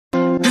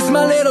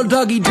my little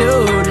doggy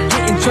dude,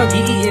 getting chunky,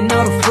 eating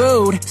all the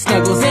food.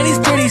 Snuggles and he's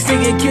pretty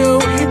singing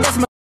cute. That's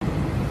my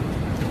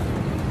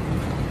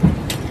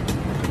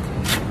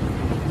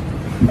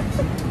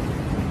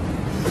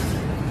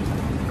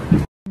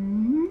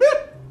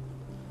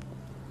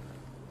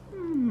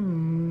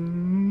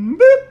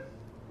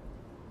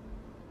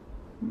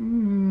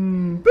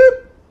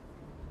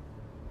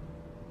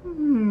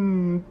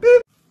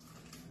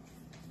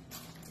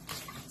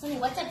Sonny,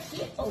 what's up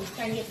here? Oh, he's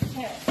trying to get the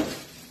carrots.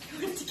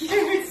 What's the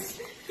carrots?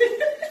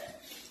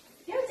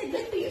 Carrots are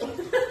good for you.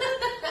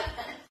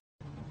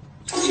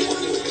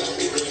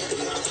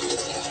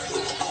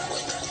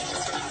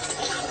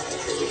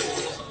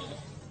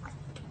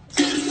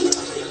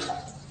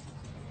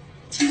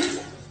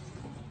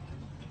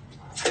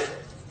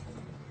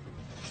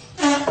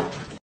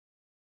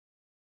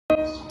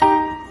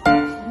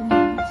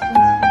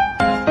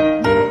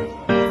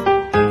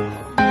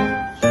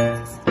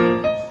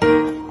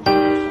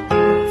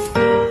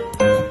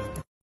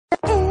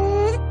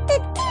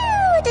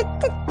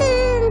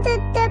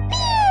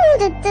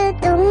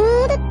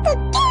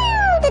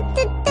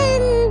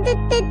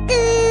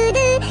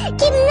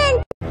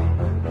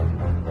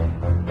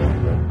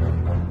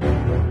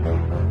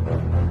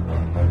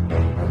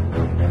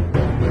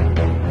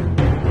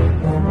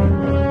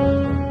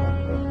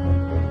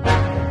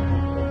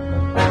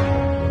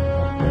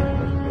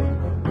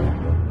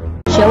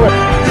 Show it.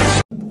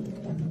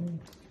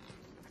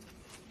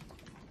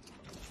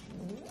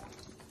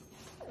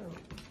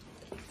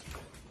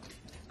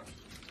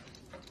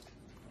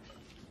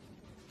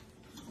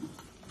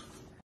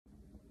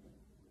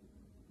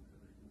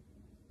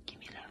 Give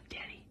me love,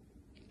 Daddy.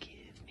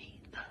 Give me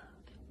love.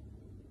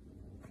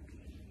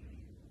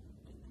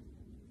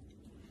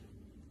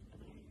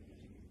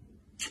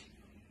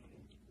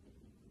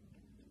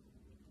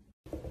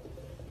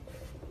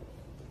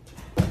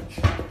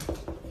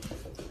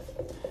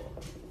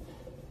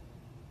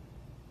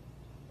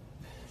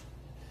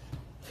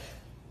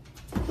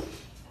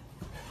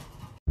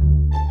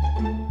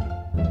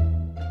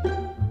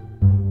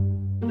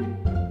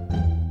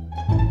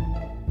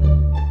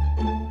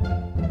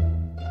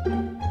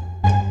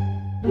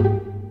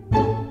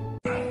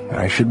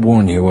 I should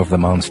warn you of the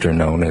monster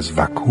known as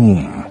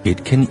vacuum.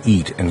 It can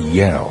eat and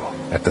yell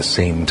at the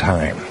same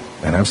time.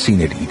 And I've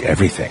seen it eat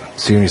everything.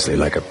 Seriously,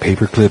 like a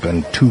paperclip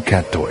and 2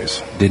 cat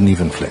toys. Didn't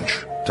even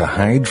flinch. To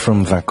hide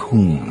from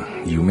vacuum,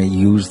 you may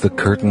use the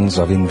curtains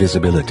of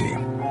invisibility.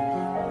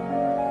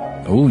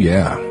 Oh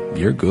yeah,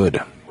 you're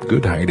good.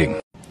 Good hiding.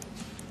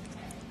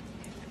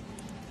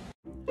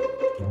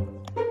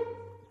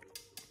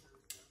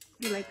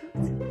 You like it?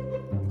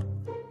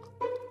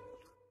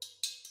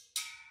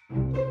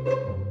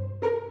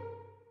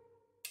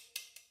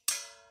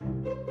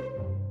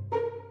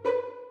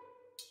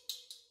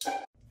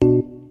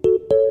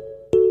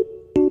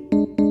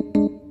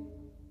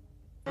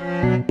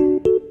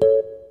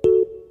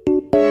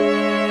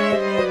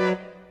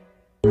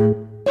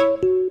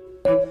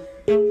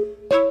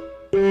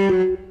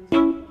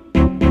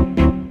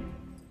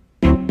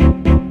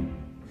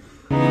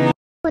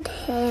 What the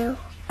hell?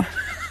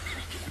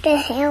 What the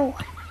hell?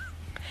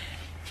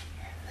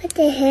 What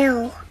the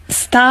hell?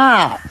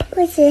 Stop.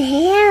 What the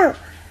hell?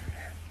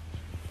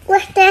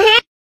 What the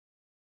hell?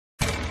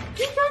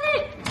 You got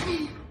it!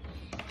 You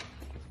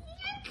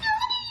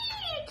got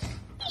it!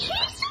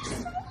 You're so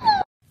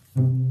small!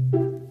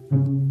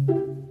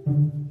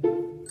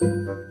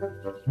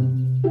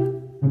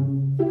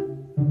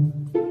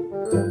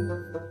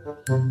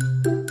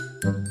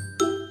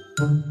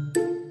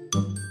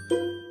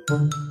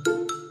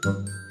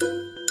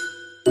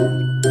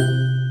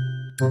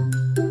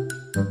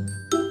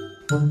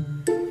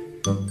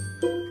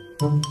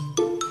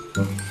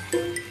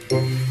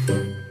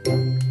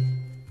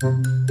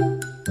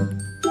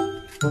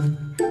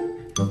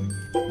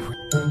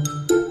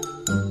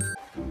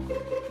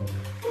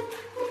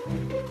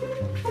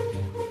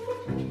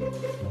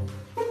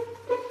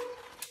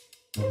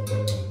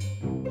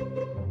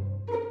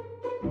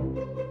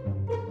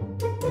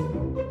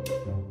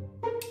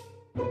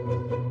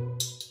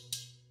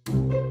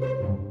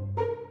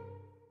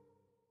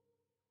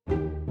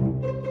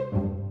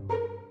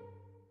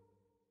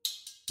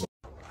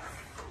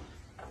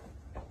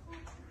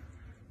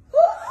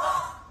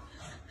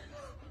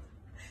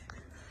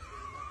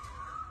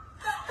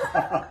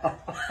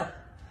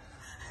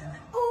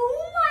 Oh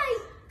my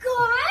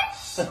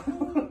gosh!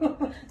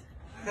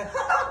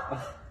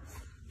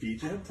 Be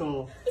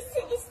gentle. Is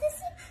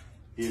this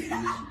It is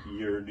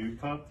your new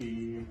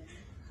puppy.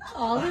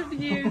 All of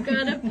you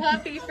got a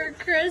puppy for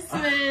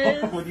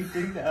Christmas. What do you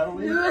think,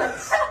 Natalie? I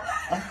love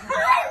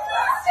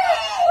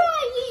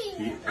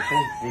it!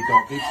 Okay, hey,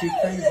 don't be too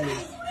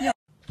crazy.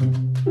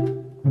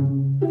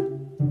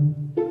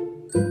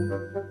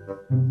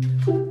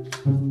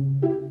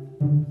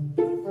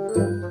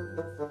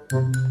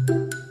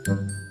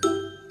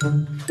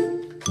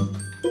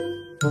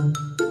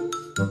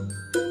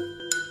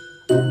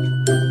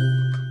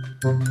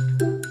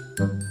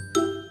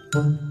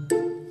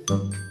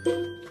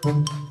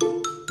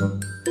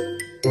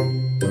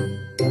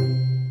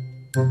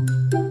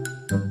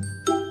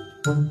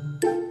 The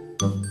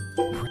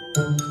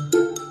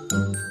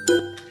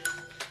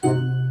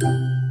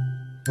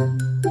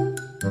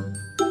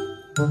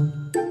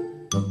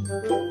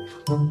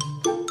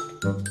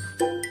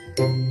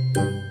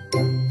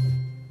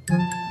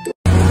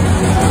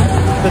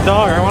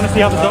dog. I want to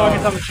see how the dog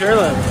gets on the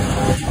chairlift.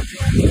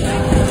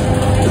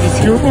 Does he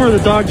scoop him or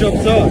the dog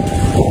jumps up?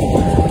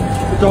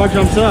 The dog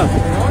jumps up.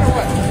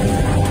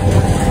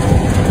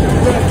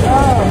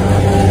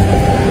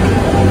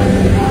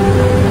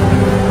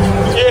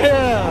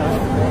 Yeah!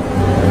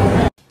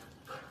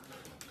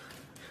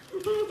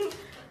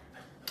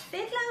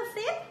 Sit เรา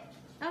sit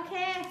โอเค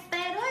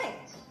stay ด้วย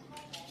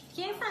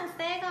คิมสั่ง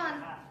stay ก่อน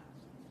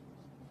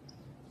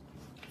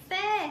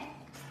stay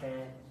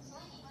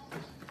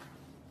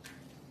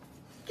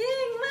เก่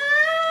งมา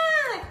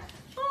ก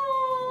โอ้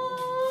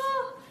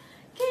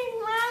เก่ง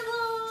มากเล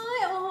ย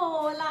โอ้โห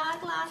รัก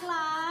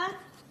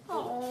โอ้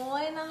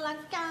ยน่ารัก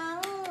จัง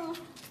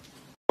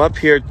Up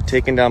here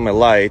taking down my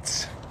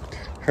lights,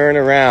 turn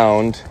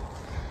around,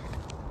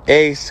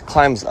 Ace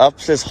climbs up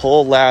this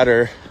whole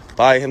ladder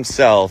by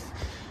himself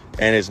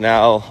and is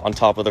now on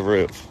top of the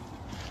roof.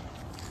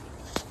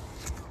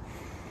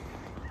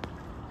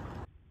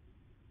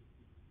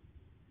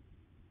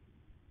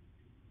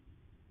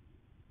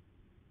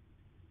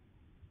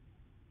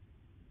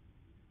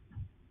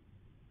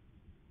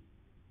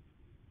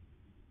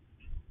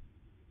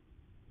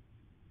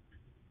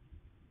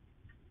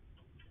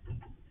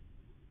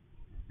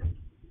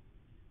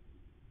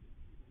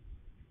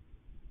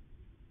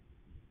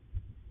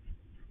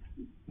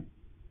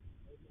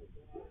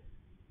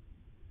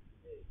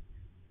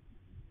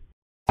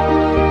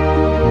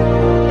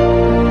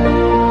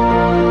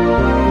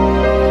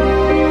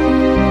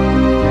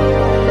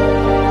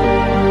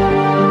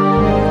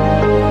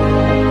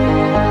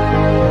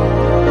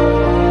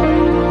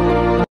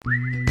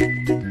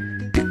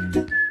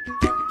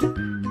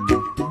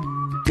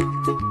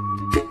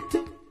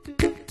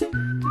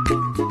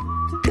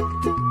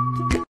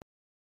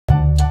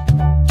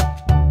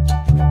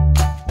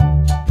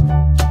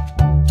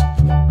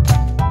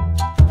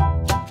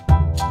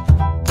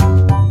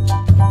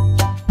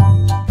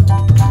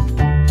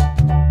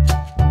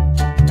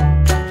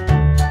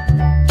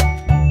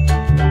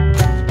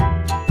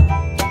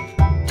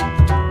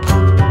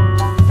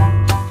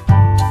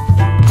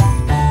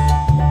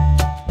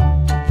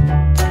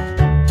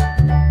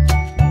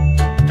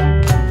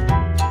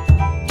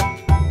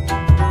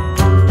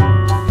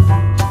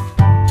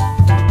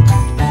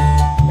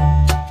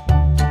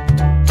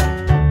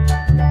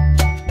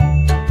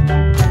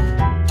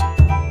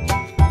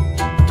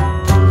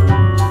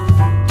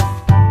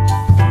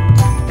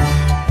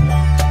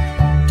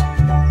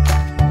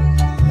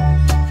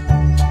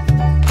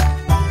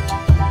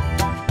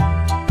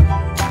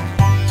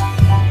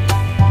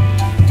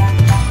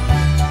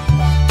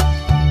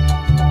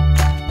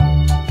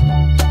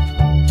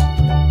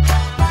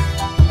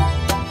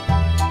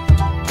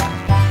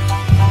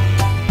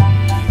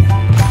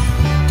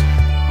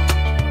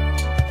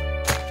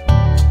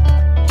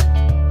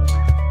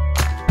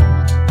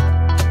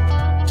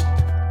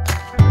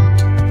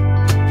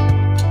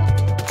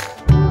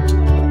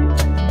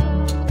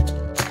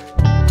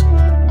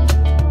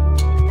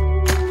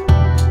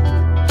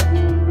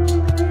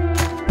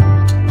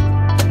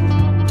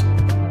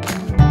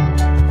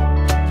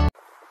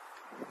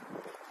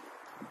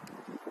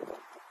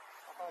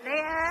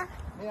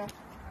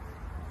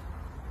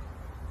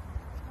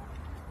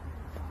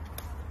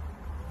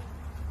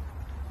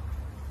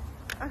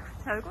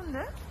 잘 건데?